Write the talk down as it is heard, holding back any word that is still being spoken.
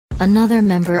Another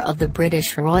member of the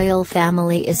British royal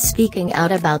family is speaking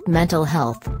out about mental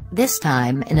health, this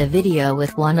time in a video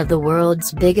with one of the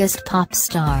world's biggest pop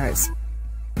stars.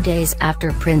 Days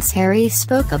after Prince Harry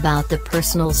spoke about the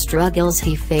personal struggles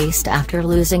he faced after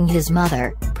losing his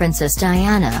mother, Princess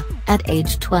Diana, at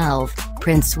age 12,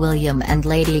 Prince William and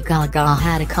Lady Gaga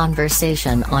had a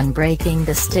conversation on breaking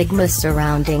the stigma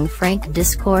surrounding frank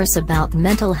discourse about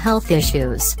mental health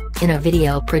issues, in a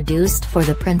video produced for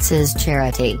the Prince's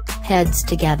charity, Heads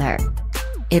Together.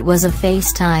 It was a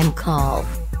FaceTime call.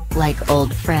 Like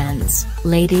old friends,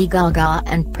 Lady Gaga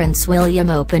and Prince William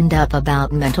opened up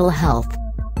about mental health.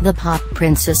 The pop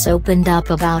princess opened up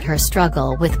about her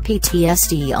struggle with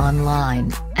PTSD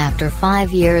online, after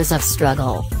 5 years of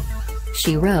struggle.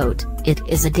 She wrote, "It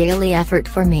is a daily effort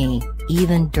for me,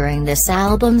 even during this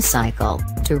album cycle,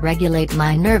 to regulate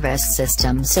my nervous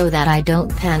system so that I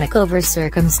don't panic over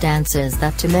circumstances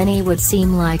that to many would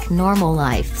seem like normal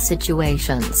life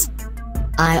situations.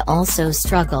 I also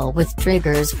struggle with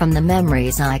triggers from the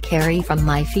memories I carry from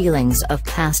my feelings of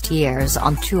past years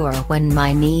on tour when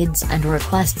my needs and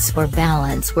requests for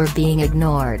balance were being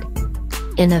ignored."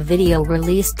 In a video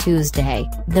released Tuesday,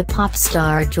 the pop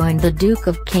star joined the Duke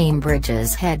of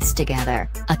Cambridge's Heads Together,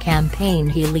 a campaign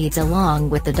he leads along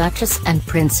with the Duchess and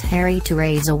Prince Harry to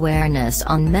raise awareness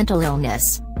on mental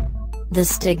illness. "The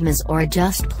stigmas or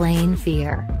just plain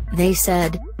fear," they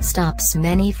said, stops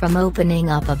many from opening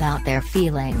up about their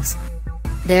feelings.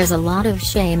 "There's a lot of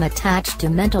shame attached to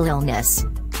mental illness.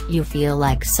 You feel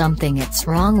like something is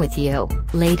wrong with you,"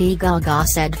 Lady Gaga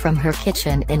said from her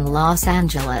kitchen in Los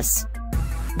Angeles.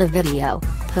 The video,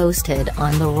 posted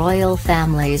on the royal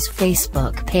family's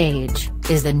Facebook page,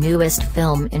 is the newest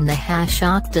film in the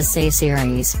 #Say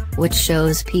series, which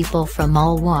shows people from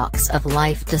all walks of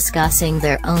life discussing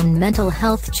their own mental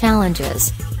health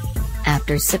challenges.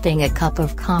 After sipping a cup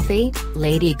of coffee,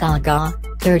 Lady Gaga,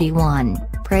 31,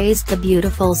 praised the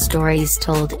beautiful stories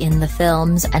told in the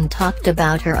films and talked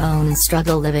about her own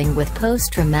struggle living with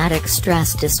post-traumatic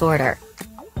stress disorder.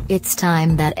 "It's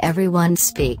time that everyone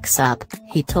speaks up,"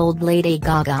 he told Lady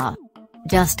Gaga.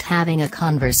 "Just having a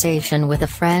conversation with a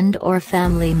friend or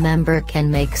family member can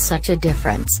make such a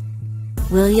difference."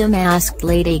 William asked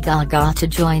Lady Gaga to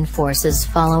join forces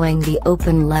following the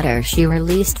open letter she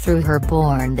released through her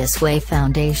Born This Way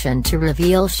Foundation to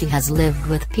reveal she has lived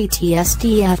with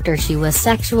PTSD after she was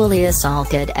sexually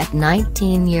assaulted at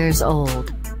 19 years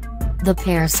old. The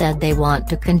pair said they want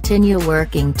to continue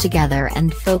working together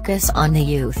and focus on the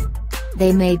youth.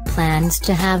 They made plans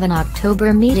to have an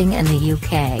October meeting in the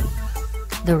UK.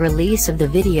 The release of the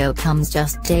video comes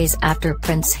just days after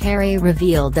Prince Harry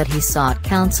revealed that he sought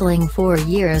counselling 4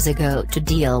 years ago to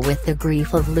deal with the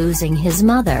grief of losing his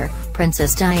mother,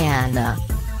 Princess Diana.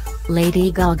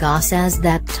 Lady Gaga says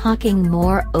that talking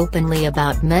more openly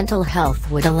about mental health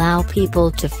would allow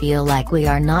people to feel like we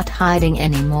are not hiding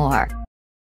anymore.